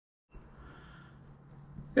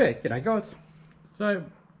Yeah, g'day guys. So,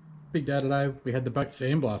 big day today, we had the boat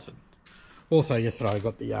sandblasted. Also yesterday I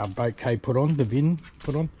got the boat cave put on, the VIN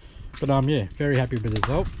put on. But yeah, very happy with the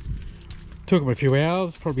result. Took them a few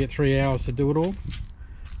hours, probably about 3 hours to do it all.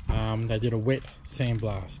 They did a wet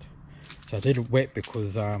sandblast. So I did it wet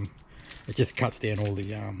because it just cuts down all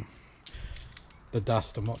the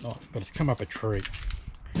dust and whatnot. But it's come up a treat.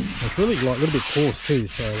 It's really like a little bit coarse too,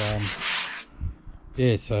 so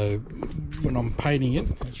yeah, so when I'm painting it,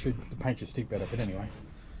 the paint should stick better. But anyway,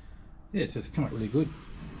 yeah, so it's come out really good.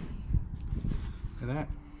 Look at that.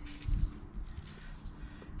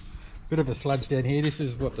 Bit of a sludge down here. This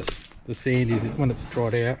is what the sand is when it's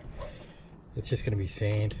dried out. It's just going to be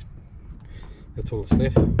sand. That's all that's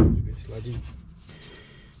left. It's a bit sludgy.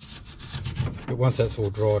 But once that's all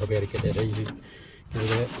dried, I'll be able to get that easy. Get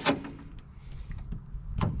it out.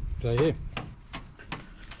 So yeah.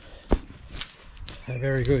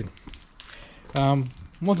 Very good.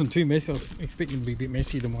 Wasn't too messy. I was expecting it to be a bit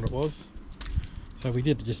messier than what it was. So we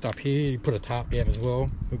did it just up here. You put a tarp down as well,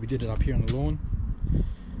 but we did it up here on the lawn.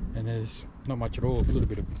 And there's not much at all. A little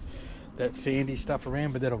bit of that sandy stuff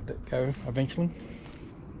around, but that'll go eventually.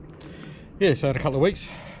 Yeah, so in a couple of weeks,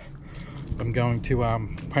 I'm going to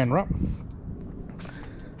paint her up.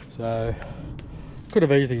 So could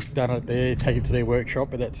have easily done it there, take it to their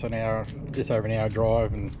workshop, but that's an hour, just over an hour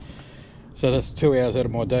drive, and so that's 2 hours out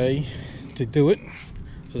of my day to do it.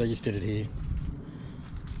 So they just did it here.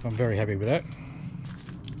 So I'm very happy with that.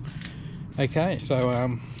 Okay,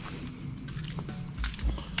 so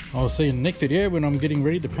I'll see you in the next video when I'm getting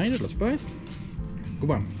ready to paint it, I suppose. Good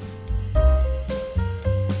one.